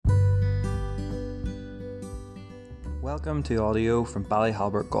Welcome to audio from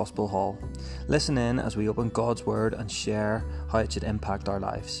Ballyhalbert Gospel Hall. Listen in as we open God's Word and share how it should impact our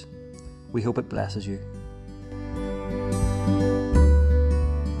lives. We hope it blesses you.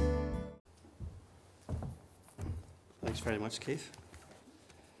 Thanks very much, Keith.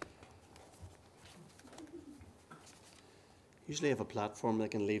 Usually I have a platform that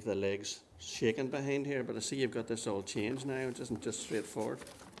can leave the legs shaking behind here, but I see you've got this all changed now. It isn't just straightforward.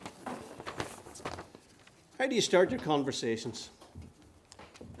 How do you start your conversations?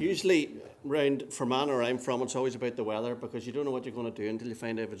 Usually round Fermanagh, where I'm from, it's always about the weather because you don't know what you're going to do until you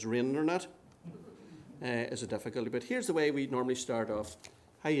find out if it's raining or not. It's a difficulty. But here's the way we normally start off.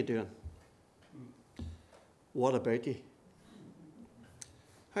 How you doing? What about you?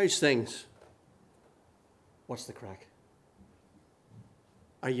 How's things? What's the crack?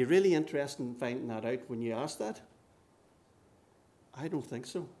 Are you really interested in finding that out when you ask that? I don't think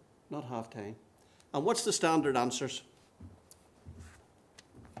so. Not half time. And what's the standard answers?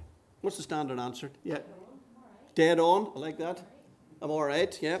 What's the standard answer? Yeah. Dead on. I like that. I'm all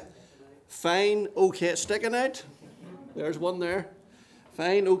right. Yeah. Fine. Okay. Sticking out. There's one there.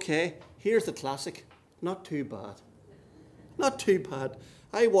 Fine. Okay. Here's the classic. Not too bad. Not too bad.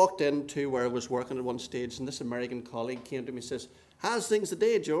 I walked into where I was working at one stage, and this American colleague came to me and says, "How's things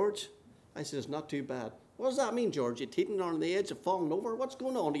today, George?" I said, "It's not too bad." "What does that mean, George? You teetering on the edge of falling over? What's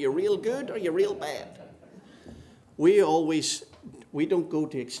going on? Are you real good or are you real bad?" We don't go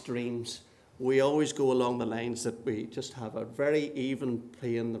to extremes. We always go along the lines that we just have a very even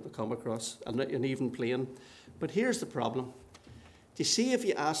plane that we come across, an even plane. But here's the problem. Do you see, if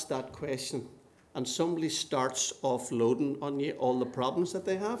you ask that question and somebody starts offloading on you all the problems that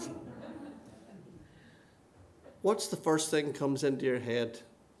they have, what's the first thing comes into your head?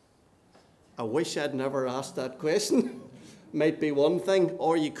 I wish I'd never asked that question. Might be one thing.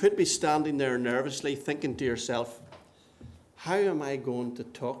 Or you could be standing there nervously thinking to yourself, how am I going to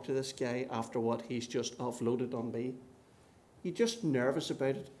talk to this guy after what he's just offloaded on me? You're just nervous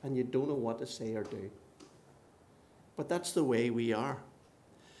about it and you don't know what to say or do. But that's the way we are.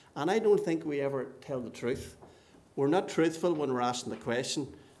 And I don't think we ever tell the truth. We're not truthful when we're asking the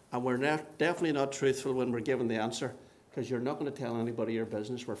question, and we're definitely not truthful when we're given the answer, because you're not going to tell anybody your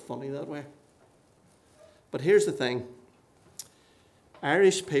business. We're funny that way. But here's the thing.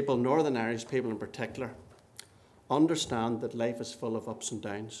 Irish people, Northern Irish people in particular, understand that life is full of ups and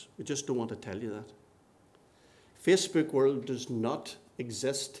downs. We just don't want to tell you that. Facebook world does not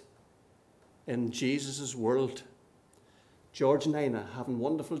exist in Jesus' world. George and I having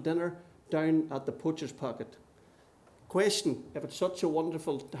wonderful dinner down at the Poacher's Pocket. Question, if it's such a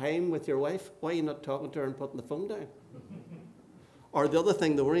wonderful time with your wife, why are you not talking to her and putting the phone down? Or the other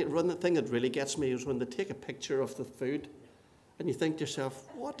thing, the thing that really gets me is when they take a picture of the food and you think to yourself,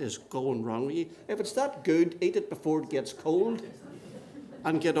 what is going wrong with you? If it's that good, eat it before it gets cold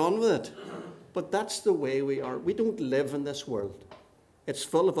and get on with it. But that's the way we are. We don't live in this world. It's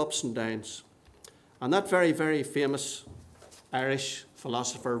full of ups and downs. And that very, very famous Irish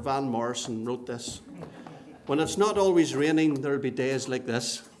philosopher, Van Morrison, wrote this. When it's not always raining, there'll be days like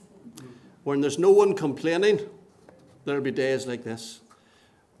this. When there's no one complaining, there'll be days like this.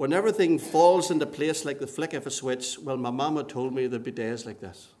 When everything falls into place like the flick of a switch, well, my mama told me there'd be days like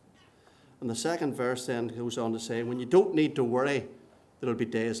this. And the second verse then goes on to say, when you don't need to worry, there'll be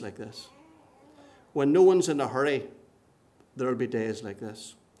days like this. When no one's in a hurry, there'll be days like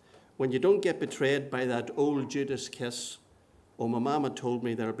this. When you don't get betrayed by that old Judas kiss, oh, my mama told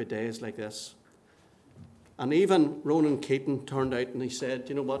me there'll be days like this. And even Ronan Keating turned out and he said,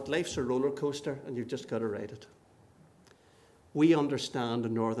 you know what, life's a roller coaster and you've just got to ride it. We understand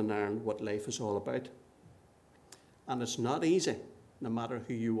in Northern Ireland what life is all about. And it's not easy, no matter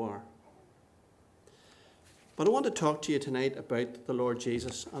who you are. But I want to talk to you tonight about the Lord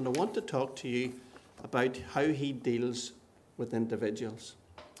Jesus, and I want to talk to you about how he deals with individuals.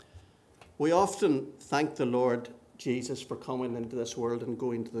 We often thank the Lord Jesus for coming into this world and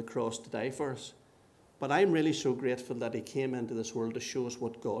going to the cross to die for us. But I'm really so grateful that he came into this world to show us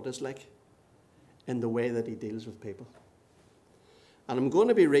what God is like in the way that he deals with people. And I'm going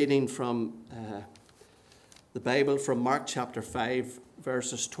to be reading from the Bible from Mark chapter 5,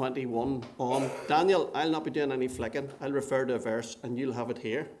 verses 21 on. Daniel, I'll not be doing any flicking. I'll refer to a verse and you'll have it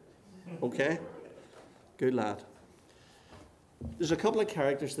here. Okay? Good lad. There's a couple of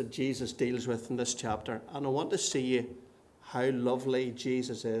characters that Jesus deals with in this chapter, and I want to see you how lovely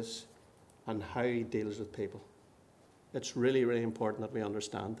Jesus is and how he deals with people. It's really, really important that we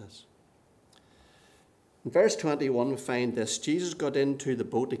understand this. In verse 21, we find this. Jesus got into the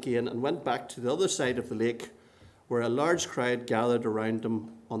boat again and went back to the other side of the lake, where a large crowd gathered around him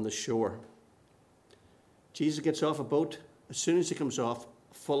on the shore. Jesus gets off a boat. As soon as he comes off,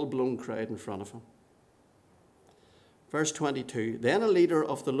 a full-blown crowd in front of him. Verse 22, then a leader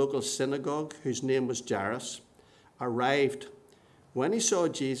of the local synagogue, whose name was Jairus, arrived. When he saw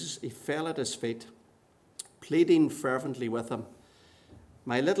Jesus, he fell at his feet, pleading fervently with him.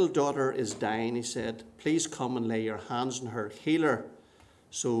 My little daughter is dying, he said. Please come and lay your hands on her, heal her,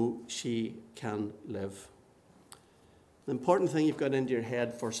 so she can live. The important thing you've got into your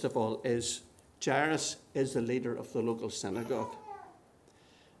head, first of all, is Jairus is the leader of the local synagogue.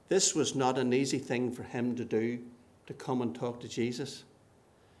 This was not an easy thing for him to do, to come and talk to Jesus,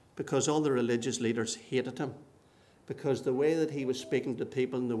 because all the religious leaders hated him, because the way that he was speaking to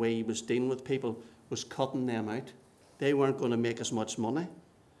people and the way he was dealing with people was cutting them out. They weren't going to make as much money.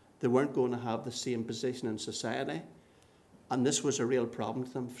 They weren't going to have the same position in society. And this was a real problem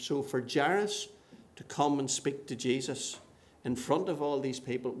to them. So for Jairus to come and speak to Jesus in front of all these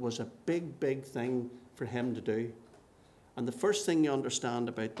people was a big, big thing for him to do. And the first thing you understand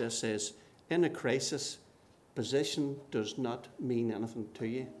about this is, in a crisis, position does not mean anything to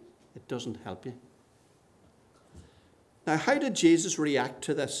you. It doesn't help you. Now, how did Jesus react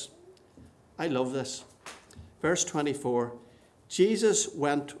to this? I love this. Verse 24, Jesus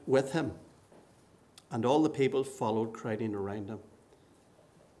went with him, and all the people followed, crowding around him.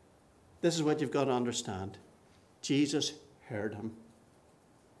 This is what you've got to understand. Jesus heard him.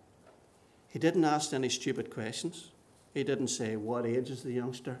 He didn't ask any stupid questions. He didn't say, what age is the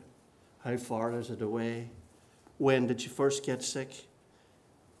youngster? How far is it away? When did you first get sick?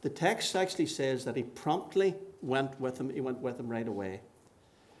 The text actually says that he promptly went with him. He went with him right away.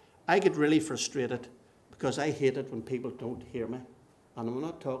 I get really frustrated because I hate it when people don't hear me. And I'm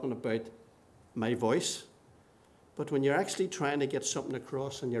not talking about my voice, but when you're actually trying to get something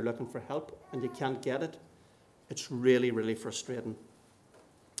across and you're looking for help and you can't get it, it's really, really frustrating.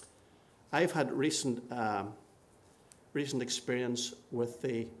 I've had recent experience with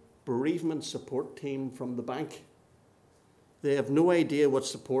the bereavement support team from the bank. They have no idea what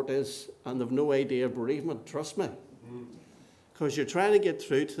support is, and they've no idea of bereavement, trust me. Because you're trying to get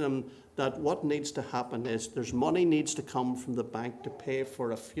through to them that what needs to happen is there's money needs to come from the bank to pay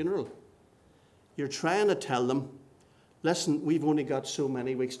for a funeral. You're trying to tell them, listen, we've only got so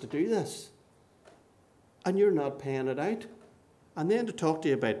many weeks to do this. And you're not paying it out. And then to talk to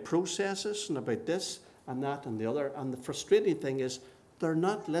you about processes and about this and that and the other. And the frustrating thing is they're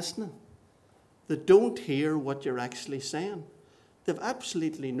not listening. They don't hear what you're actually saying. They've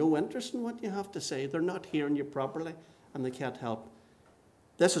absolutely no interest in what you have to say. They're not hearing you properly and they can't help.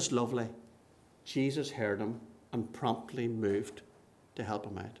 This is lovely. Jesus heard him and promptly moved to help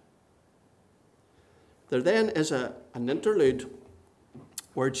him out. There then is an interlude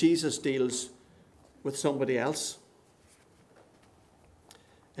where Jesus deals with somebody else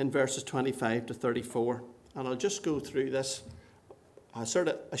in verses 25 to 34. And I'll just go through this. I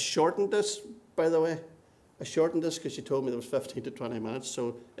shortened this, by the way. I shortened this because you told me there was 15 to 20 minutes,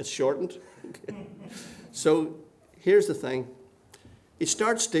 so it's shortened. So here's the thing. He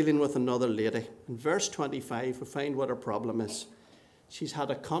starts dealing with another lady. In verse 25, we find what her problem is. She's had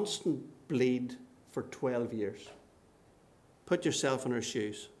a constant bleed for 12 years. Put yourself in her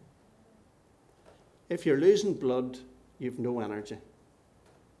shoes. If you're losing blood, you've no energy.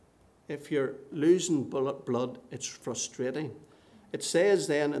 If you're losing blood, it's frustrating. It says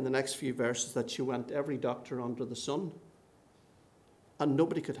then in the next few verses that she went to every doctor under the sun, and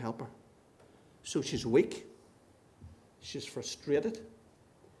nobody could help her. So she's weak. She's frustrated.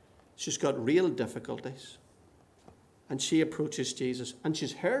 She's got real difficulties. And she approaches Jesus. And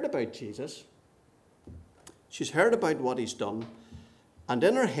she's heard about Jesus. She's heard about what he's done. And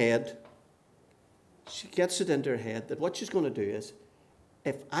in her head, she gets it into her head that what she's going to do is,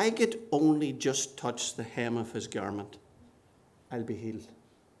 if I could only just touch the hem of his garment, I'll be healed.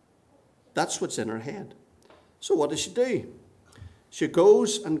 That's what's in her head. So what does she do? She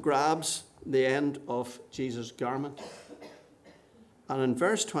goes and grabs the end of Jesus' garment. And in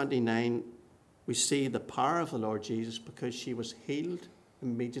verse 29, we see the power of the Lord Jesus because she was healed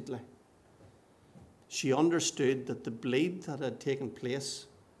immediately. She understood that the bleed that had taken place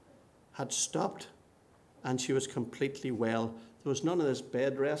had stopped and she was completely well. There was none of this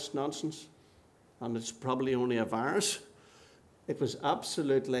bed rest nonsense, and it's probably only a virus. It was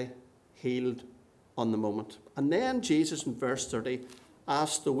absolutely healed on the moment. And then Jesus in verse 30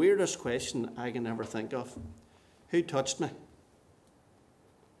 asked the weirdest question I can ever think of. Who touched me?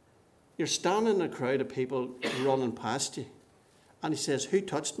 You're standing in a crowd of people running past you. And he says, who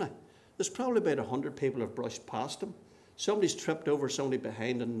touched me? There's probably about 100 people have brushed past him. Somebody's tripped over somebody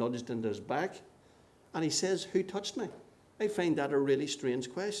behind and nudged into his back. And he says, who touched me? I find that a really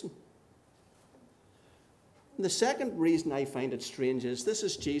strange question. And the second reason I find it strange is this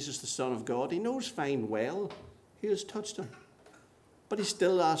is Jesus, the Son of God. He knows fine well who has touched him. But he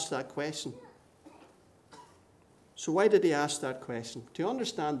still asks that question. So why did he ask that question? To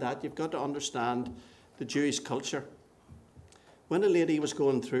understand that, you've got to understand the Jewish culture. When a lady was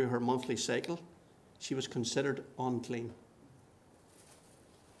going through her monthly cycle, she was considered unclean.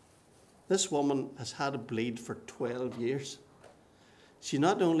 This woman has had a bleed for 12 years. She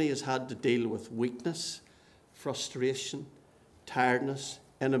not only has had to deal with weakness, frustration, tiredness,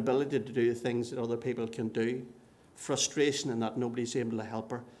 inability to do things that other people can do, frustration in that nobody's able to help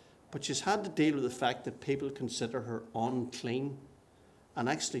her, but she's had to deal with the fact that people consider her unclean and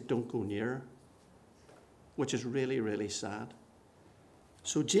actually don't go near her, which is really, really sad.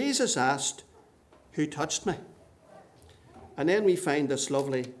 So Jesus asked, "Who touched me?" And then we find this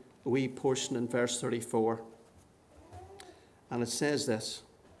lovely wee portion in verse 34. And it says this,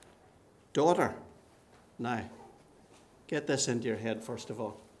 "Daughter," now, get this into your head first of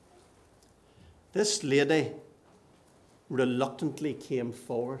all. This lady reluctantly came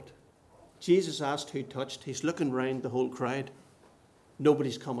forward. Jesus asked who touched. He's looking round the whole crowd.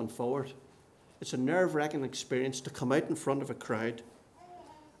 Nobody's coming forward. It's a nerve-wracking experience to come out in front of a crowd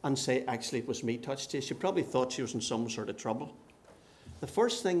and say, actually, it was me touched you. She probably thought she was in some sort of trouble. The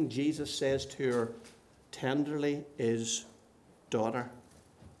first thing Jesus says to her tenderly is, "Daughter."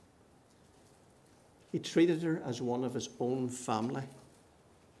 He treated her as one of his own family.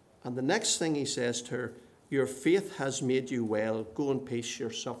 And the next thing he says to her, "Your faith has made you well. Go in peace,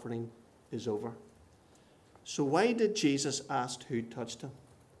 your suffering is over." So why did Jesus ask who touched him?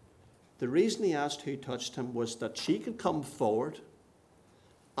 The reason he asked who touched him was that she could come forward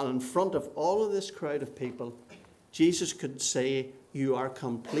and in front of all of this crowd of people, Jesus could say, "You are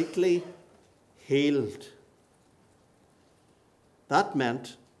completely healed." That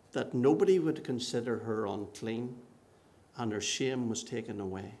meant that nobody would consider her unclean and her shame was taken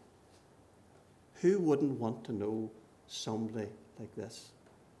away. Who wouldn't want to know somebody like this?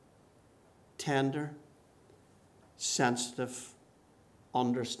 Tender, sensitive,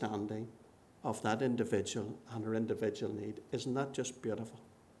 understanding of that individual and her individual need. Isn't that just beautiful?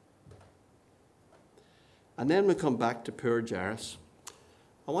 And then we come back to poor Jairus.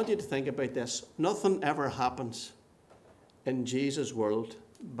 I want you to think about this. Nothing ever happens in Jesus' world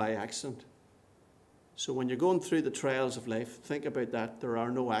by accident. So when you're going through the trials of life, think about that. There are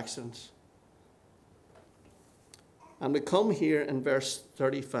no accidents. And we come here in verse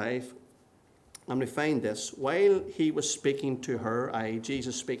 35, and we find this. While he was speaking to her, i.e.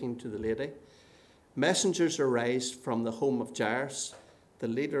 Jesus speaking to the lady, messengers arise from the home of Jairus, the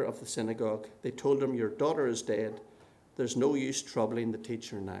leader of the synagogue. They told him, "Your daughter is dead. There's no use troubling the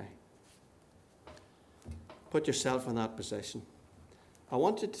teacher now." Put yourself in that position. I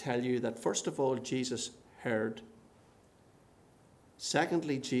want to tell you that first of all, Jesus heard.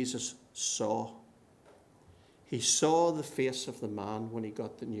 Secondly, Jesus saw. He saw the face of the man when he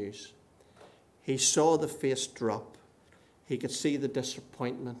got the news. He saw the face drop. He could see the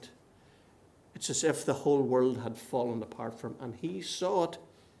disappointment. It's as if the whole world had fallen apart from him. And he saw it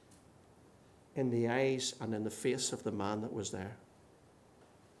in the eyes and in the face of the man that was there.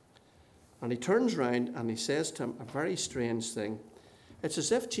 And he turns round and he says to him a very strange thing. It's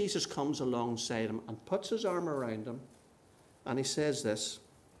as if Jesus comes alongside him and puts his arm around him. And he says this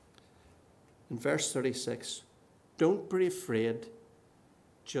in verse 36, "Don't be afraid,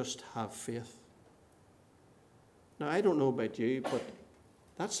 just have faith." Now, I don't know about you, but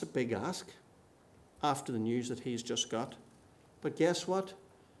that's a big ask after the news that he's just got. But guess what?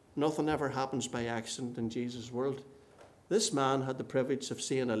 Nothing ever happens by accident in Jesus' world. This man had the privilege of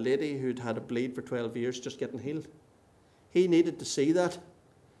seeing a lady who'd had a bleed for 12 years just getting healed. He needed to see that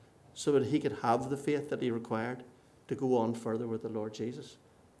so that he could have the faith that he required to go on further with the Lord Jesus.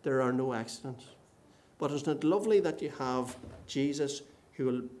 There are no accidents. But isn't it lovely that you have Jesus who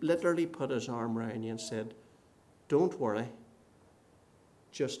will literally put his arm around you and said, "Don't worry,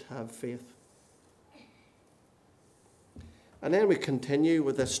 just have faith." And then we continue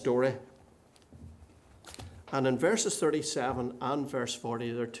with this story. And in verses 37 and verse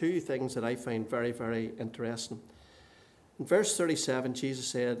 40, there are two things that I find very, very interesting. In verse 37, Jesus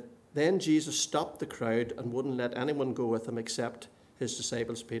said, "Then Jesus stopped the crowd and wouldn't let anyone go with him except his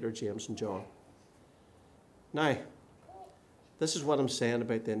disciples, Peter, James, and John." Now, this is what I'm saying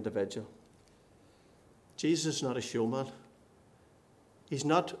about the individual. Jesus is not a showman. He's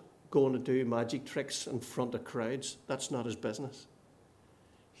not going to do magic tricks in front of crowds. That's not his business.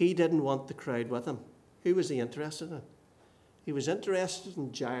 He didn't want the crowd with him. Who was he interested in? He was interested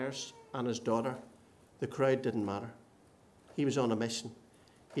in Jairus and his daughter. The crowd didn't matter. He was on a mission.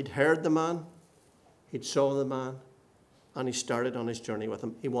 He'd heard the man. He saw the man and he started on his journey with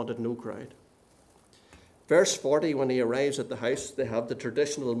him. He wanted no crowd. Verse 40, when he arrives at the house, they have the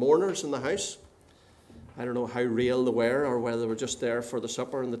traditional mourners in the house. I don't know how real they were or whether they were just there for the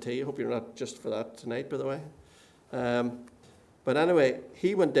supper and the tea. I hope you're not just for that tonight, by the way. But anyway,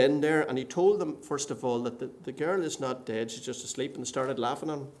 he went in there and he told them, first of all, that the girl is not dead, she's just asleep, and started laughing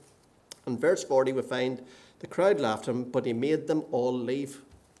at him. In verse 40, we find the crowd laughed at him, but he made them all leave.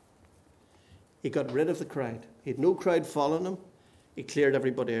 He got rid of the crowd. He had no crowd following him. He cleared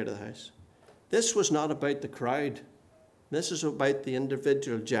everybody out of the house. This was not about the crowd. This is about the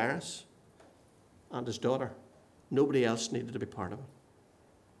individual Jairus and his daughter. Nobody else needed to be part of it.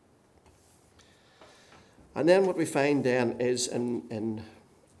 And then what we find then is in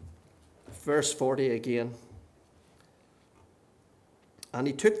verse 40 again. And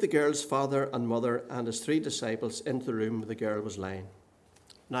he took the girl's father and mother and his 3 disciples into the room where the girl was lying.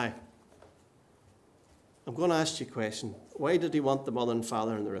 Now, I'm going to ask you a question. Why did he want the mother and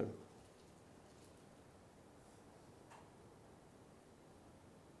father in the room?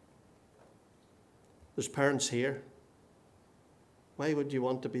 There's parents here. Why would you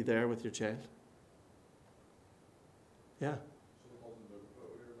want to be there with your child? Yeah.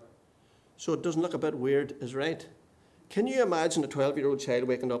 So it doesn't look a bit weird, is right. Can you imagine a 12-year-old child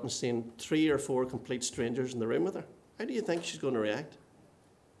waking up and seeing 3 or 4 complete strangers in the room with her? How do you think she's going to react?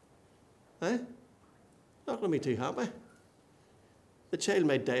 Eh? Not going to be too happy. The child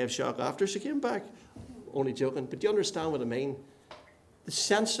might die of shock after she came back. Only joking. But do you understand what I mean? The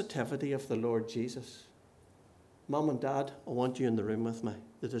sensitivity of the Lord Jesus. Mum and Dad, I want you in the room with me.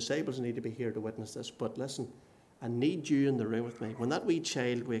 The disciples need to be here to witness this. But listen, I need you in the room with me. When that wee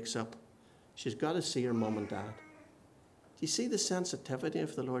child wakes up, she's got to see her mum and dad. Do you see the sensitivity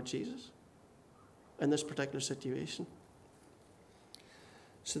of the Lord Jesus in this particular situation?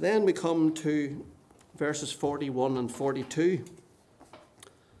 So then we come to verses 41 and 42.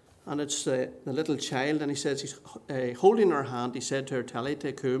 And it's the little child, and he says, he's holding her hand, he said to her,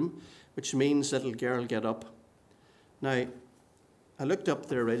 Talitha cum, which means, little girl, get up. Now, I looked up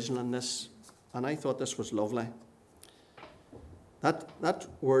the original in this, and I thought this was lovely. That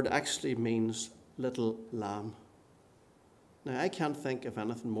word actually means little lamb. Now, I can't think of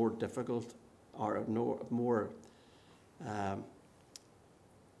anything more difficult or more,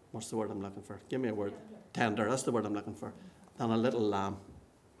 what's the word I'm looking for? Give me a word. Tender, that's the word I'm looking for. Than a little lamb.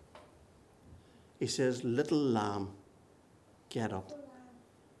 He says, little lamb, get up.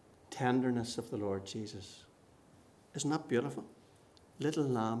 Tenderness of the Lord Jesus. Isn't that beautiful? Little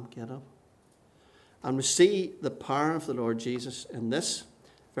lamb, get up. And we see the power of the Lord Jesus in this,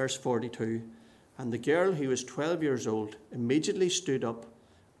 verse 42. And the girl, who was 12 years old, immediately stood up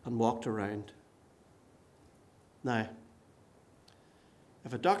and walked around. Now,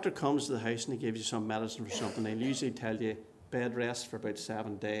 if a doctor comes to the house and he gives you some medicine for something, he'll usually tell you bed rest for about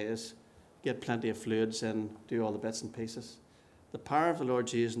 7 days, get plenty of fluids in, do all the bits and pieces. The power of the Lord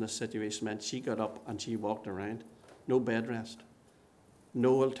Jesus in this situation meant she got up and she walked around. No bed rest.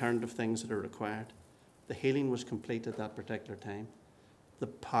 No alternative things that are required. The healing was complete at that particular time. The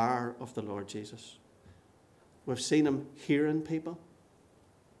power of the Lord Jesus. We've seen him hearing people.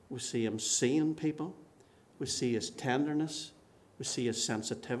 We see him seeing people. We see his tenderness. We see his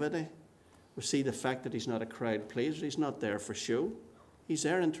sensitivity. We see the fact that he's not a crowd pleaser. He's not there for show. He's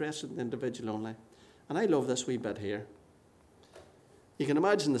there interested in the individual only. And I love this wee bit here. You can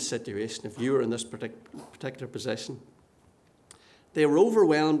imagine the situation if you were in this particular position. They were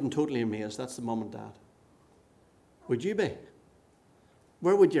overwhelmed and totally amazed. That's the mum and dad. Would you be?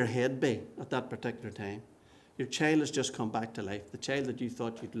 Where would your head be at that particular time? Your child has just come back to life. The child that you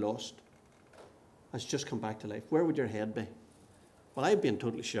thought you'd lost has just come back to life. Where would your head be? Well, I'd be in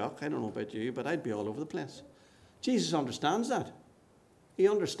total shock. I don't know about you, but I'd be all over the place. Jesus understands that. He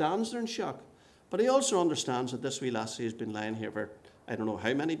understands they're in shock. But he also understands that this wee lassie has been lying here for I don't know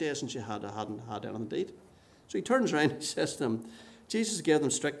how many days and she hadn't had anything to eat. So he turns around and says to them, Jesus gave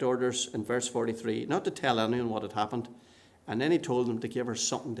them strict orders in verse 43, not to tell anyone what had happened. And then he told them to give her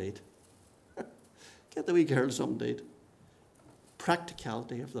something to eat. Get the wee girl something to eat.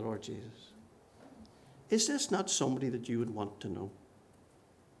 Practicality of the Lord Jesus. Is this not somebody that you would want to know?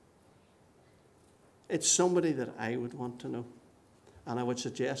 It's somebody that I would want to know. And I would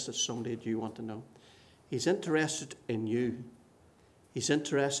suggest it's somebody that you want to know. He's interested in you. He's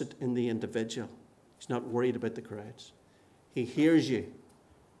interested in the individual. He's not worried about the crowds. He hears you.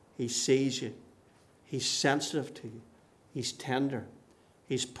 He sees you. He's sensitive to you. He's tender.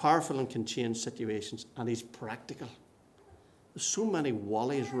 He's powerful and can change situations. And he's practical. There's so many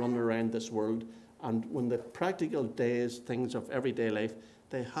wallies running around this world. And when the practical things of everyday life,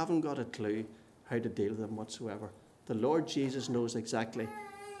 they haven't got a clue how to deal with them whatsoever. The Lord Jesus knows exactly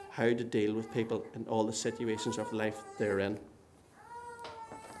how to deal with people in all the situations of life they're in.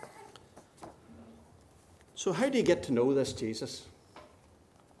 So how do you get to know this Jesus?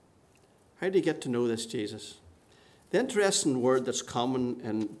 How do you get to know this Jesus? The interesting word that's common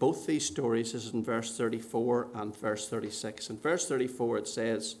in both these stories is in verse 34 and verse 36. In verse 34 it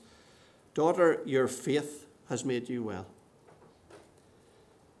says, "Daughter, your faith has made you well."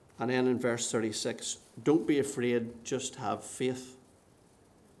 And then in verse 36, "Don't be afraid, just have faith."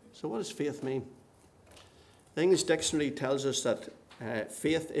 So what does faith mean? The English dictionary tells us that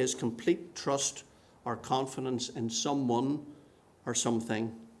faith is complete trust or confidence in someone or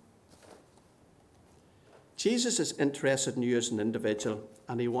something. Jesus is interested in you as an individual,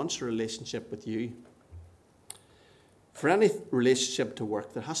 and he wants a relationship with you. For any relationship to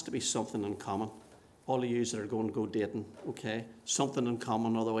work, there has to be something in common. All of you that are going to go dating, okay, something in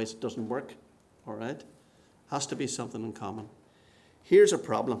common, otherwise it doesn't work, all right? Has to be something in common. Here's a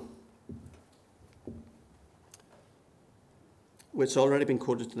problem, which has already been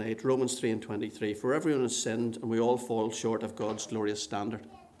quoted tonight, Romans 3 and 23. "For everyone has sinned, and we all fall short of God's glorious standard."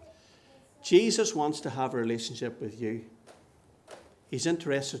 Jesus wants to have a relationship with you. He's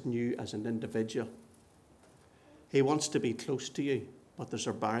interested in you as an individual. He wants to be close to you, but there's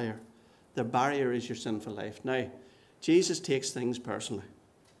a barrier. The barrier is your sinful life. Now, Jesus takes things personally,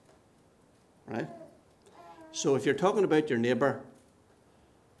 right? So if you're talking about your neighbour,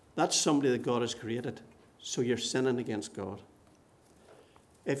 that's somebody that God has created, so you're sinning against God.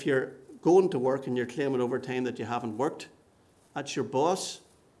 If you're going to work and you're claiming overtime that you haven't worked, that's your boss.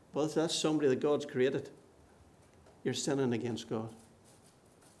 Well, if that's somebody that God's created, you're sinning against God.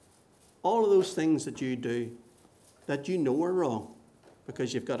 All of those things that you do that you know are wrong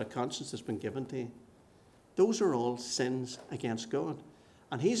because you've got a conscience that's been given to you, those are all sins against God.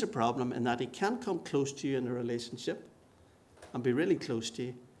 And he's a problem in that he can't come close to you in a relationship and be really close to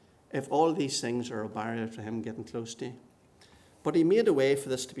you if all these things are a barrier for him getting close to you. But he made a way for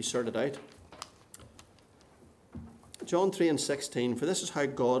this to be sorted out. John 3 and 16, "For this is how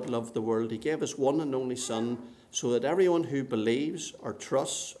God loved the world. He gave his one and only Son, so that everyone who believes or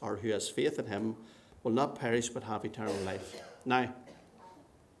trusts or who has faith in him will not perish but have eternal life." Now,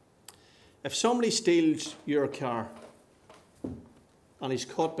 if somebody steals your car and he's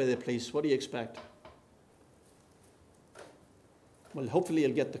caught by the police, what do you expect? Well, hopefully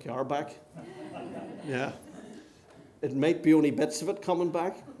he'll get the car back. Yeah. It might be only bits of it coming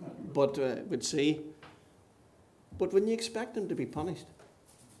back, but we'd see. But when you expect him to be punished,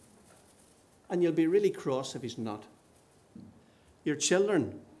 and you'll be really cross if he's not. Your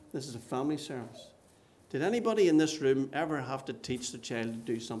children, this is a family service. Did anybody in this room ever have to teach the child to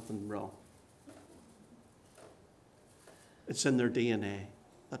do something wrong? It's in their DNA.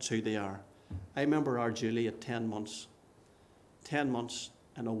 That's who they are. I remember our Julie at 10 months. 10 months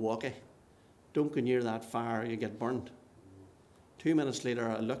in a walkie. Don't go near that fire, you get burned. 2 minutes later,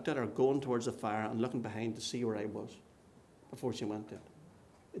 I looked at her going towards the fire and looking behind to see where I was before she went in.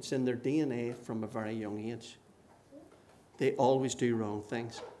 It's in their DNA from a very young age. They always do wrong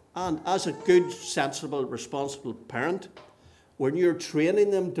things. And as a good, sensible, responsible parent, when you're training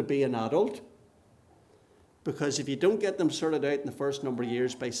them to be an adult, because if you don't get them sorted out in the first number of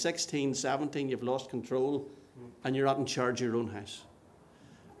years, by 16, 17, you've lost control and you're not in charge of your own house.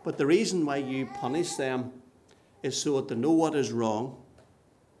 But the reason why you punish them is so that they know what is wrong,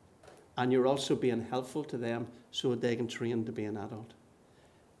 and you're also being helpful to them so that they can train to be an adult.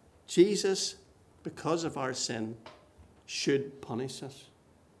 Jesus, because of our sin, should punish us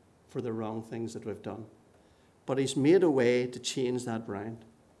for the wrong things that we've done. But he's made a way to change that round.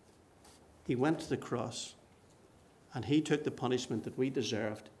 He went to the cross, and he took the punishment that we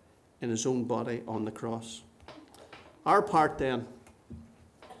deserved in his own body on the cross. Our part then,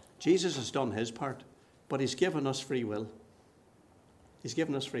 Jesus has done his part. But he's given us free will. He's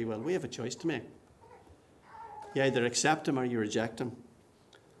given us free will. We have a choice to make. You either accept him or you reject him.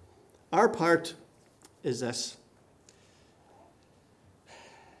 Our part is this.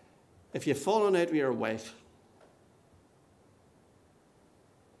 If you've fallen out with your wife,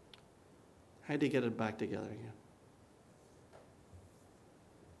 how do you get it back together again?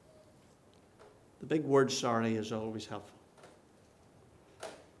 The big word sorry is always helpful.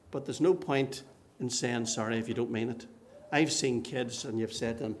 But there's no point in saying sorry if you don't mean it. I've seen kids and you've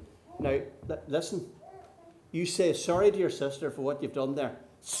said to them, now, listen, you say sorry to your sister for what you've done there.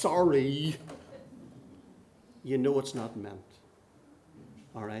 Sorry. You know it's not meant.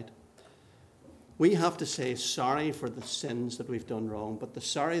 All right? We have to say sorry for the sins that we've done wrong, but the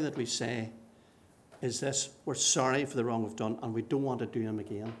sorry that we say is this: we're sorry for the wrong we've done and we don't want to do them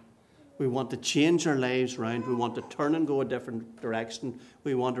again. We want to change our lives around. We want to turn and go a different direction.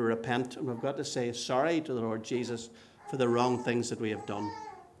 We want to repent. And we've got to say sorry to the Lord Jesus for the wrong things that we have done.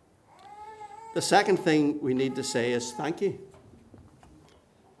 The second thing we need to say is thank you.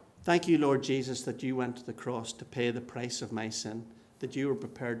 Thank you, Lord Jesus, that you went to the cross to pay the price of my sin, that you were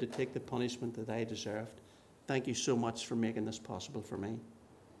prepared to take the punishment that I deserved. Thank you so much for making this possible for me.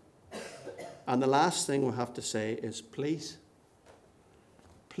 And the last thing we have to say is please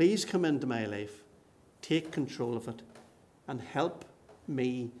come into my life, take control of it, and help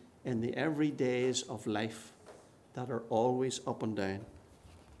me in the everydays of life that are always up and down.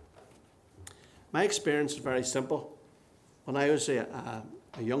 My experience is very simple. When I was a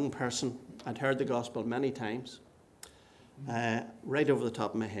young person, I'd heard the gospel many times, right over the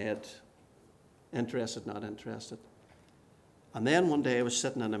top of my head, interested, not interested. And then one day I was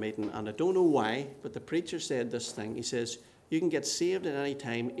sitting in a meeting, and I don't know why, but the preacher said this thing. He says, you can get saved at any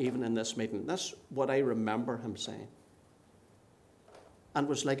time, even in this meeting. That's what I remember him saying. And it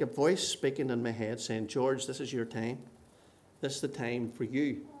was like a voice speaking in my head saying, George, this is your time. This is the time for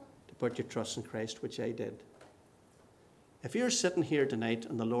you to put your trust in Christ, which I did. If you're sitting here tonight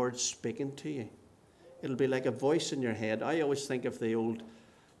and the Lord's speaking to you, it'll be like a voice in your head. I always think of the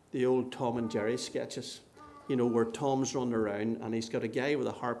old Tom and Jerry sketches, you know, where Tom's running around and he's got a guy with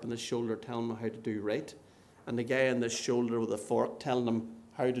a harp on his shoulder telling him how to do right, and the guy on the shoulder with a fork telling him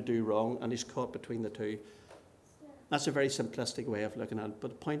how to do wrong, and he's caught between the two. That's a very simplistic way of looking at it, but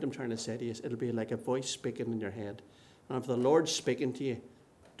the point I'm trying to say to you is it'll be like a voice speaking in your head. And if the Lord's speaking to you,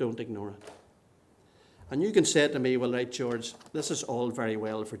 don't ignore it. And you can say to me, well, right, George, this is all very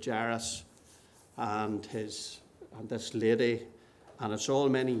well for Jairus and this lady, and it's all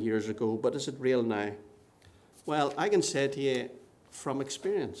many years ago, but is it real now? Well, I can say to you from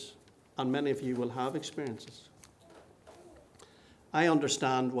experience, and many of you will have experiences. I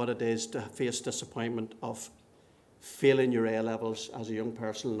understand what it is to face disappointment of failing your A levels as a young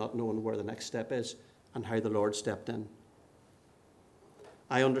person, not knowing where the next step is, and how the Lord stepped in.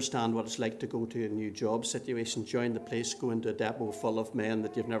 I understand what it's like to go to a new job situation, join the place, go into a depot full of men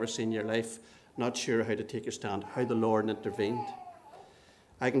that you've never seen in your life, not sure how to take your stand, how the Lord intervened.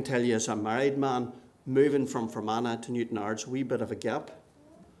 I can tell you as a married man, moving from Fermanagh to Newton Ards, wee bit of a gap,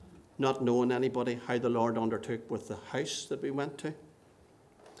 not knowing anybody, how the Lord undertook with the house that we went to.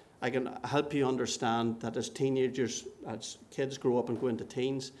 I can help you understand that as teenagers, as kids grow up and go into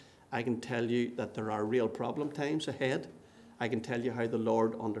teens, I can tell you that there are real problem times ahead. I can tell you how the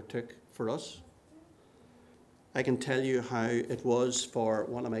Lord undertook for us. I can tell you how it was for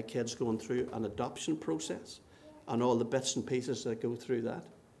one of my kids going through an adoption process and all the bits and pieces that go through that,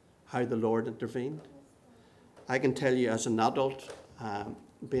 how the Lord intervened. I can tell you as an adult,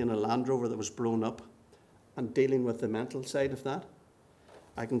 being a Land Rover that was blown up and dealing with the mental side of that.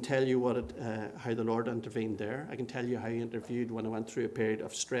 I can tell you how the Lord intervened there. I can tell you how he intervened when I went through a period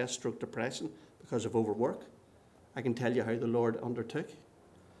of stress, stroke, depression because of overwork. I can tell you how the Lord undertook.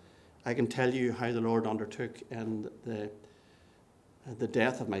 I can tell you how the Lord undertook in the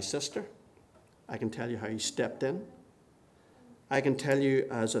death of my sister. I can tell you how he stepped in. I can tell you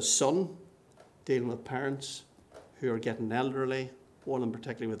as a son dealing with parents who are getting elderly, one in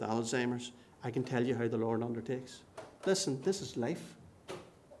particular with Alzheimer's. I can tell you how the Lord undertakes. Listen, this is life.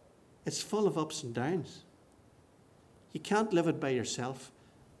 It's full of ups and downs. You can't live it by yourself.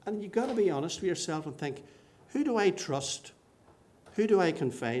 And you've got to be honest with yourself and think, who do I trust? Who do I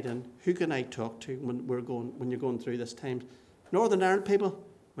confide in? Who can I talk to when you're going through this time? Northern Ireland people,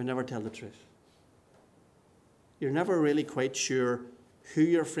 we never tell the truth. You're never really quite sure who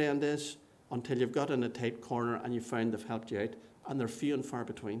your friend is until you've got in a tight corner and you find they've helped you out, and they're few and far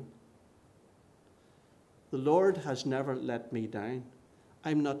between. The Lord has never let me down.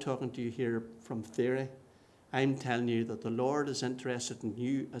 I'm not talking to you here from theory. I'm telling you that the Lord is interested in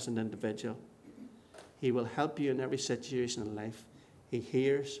you as an individual. He will help you in every situation in life. He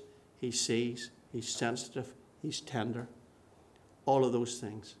hears, he sees, he's sensitive, he's tender. All of those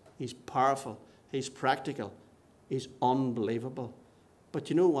things. He's powerful, he's practical, he's unbelievable. But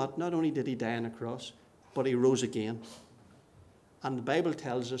you know what? Not only did he die on a cross, but he rose again. And the Bible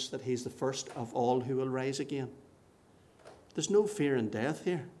tells us that he's the first of all who will rise again. There's no fear in death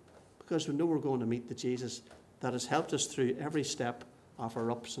here, because we know we're going to meet the Jesus that has helped us through every step of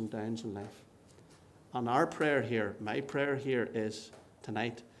our ups and downs in life. And our prayer here, my prayer here is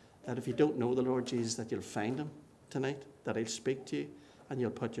tonight, that if you don't know the Lord Jesus, that you'll find him tonight, that he'll speak to you and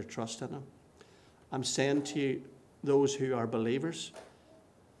you'll put your trust in him. I'm saying to you, those who are believers,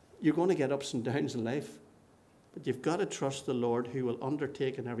 you're going to get ups and downs in life, but you've got to trust the Lord who will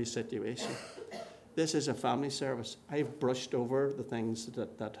undertake in every situation. This is a family service. I've brushed over the things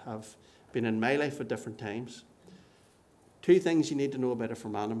that have been in my life at different times. 2 things you need to know about a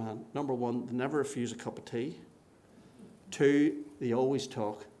Fermanagh man. Number 1, they never refuse a cup of tea. 2, they always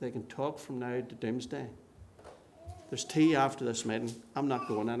talk. They can talk from now to doomsday. There's tea after this meeting. I'm not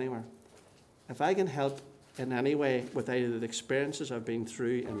going anywhere. If I can help in any way with either the experiences I've been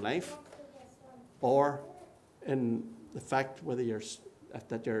through in life or in the fact whether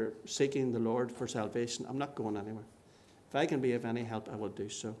that you're seeking the Lord for salvation, I'm not going anywhere. If I can be of any help, I will do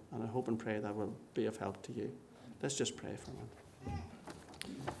so. And I hope and pray that will be of help to you. Let's just pray for a moment.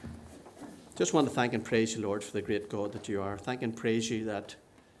 Just want to thank and praise you, Lord, for the great God that you are. Thank and praise you that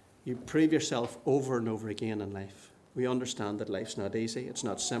you prove yourself over and over again in life. We understand that life's not easy. It's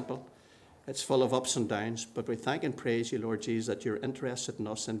not simple. It's full of ups and downs. But we thank and praise you, Lord Jesus, that you're interested in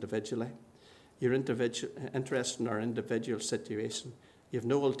us individually. You're interested in our individual situation. You have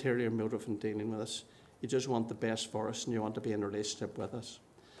no ulterior motive in dealing with us. You just want the best for us and you want to be in a relationship with us.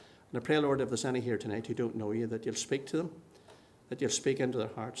 And I pray, Lord, if there's any here tonight who don't know you, that you'll speak to them, that you'll speak into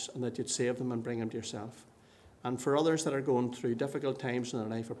their hearts and that you'd save them and bring them to yourself. And for others that are going through difficult times in their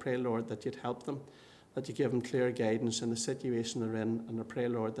life, I pray, Lord, that you'd help them, that you give them clear guidance in the situation they're in. And I pray,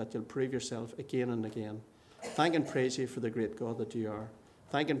 Lord, that you'll prove yourself again and again. Thank and praise you for the great God that you are.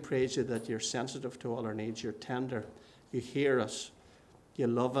 Thank and praise you that you're sensitive to all our needs. You're tender. You hear us. You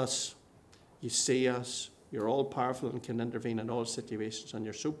love us. You see us. You're all powerful and can intervene in all situations. And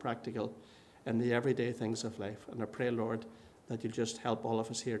you're so practical in the everyday things of life. And I pray, Lord, that you'll just help all of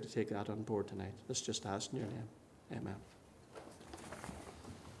us here to take that on board tonight. Let's just ask in your name. Amen.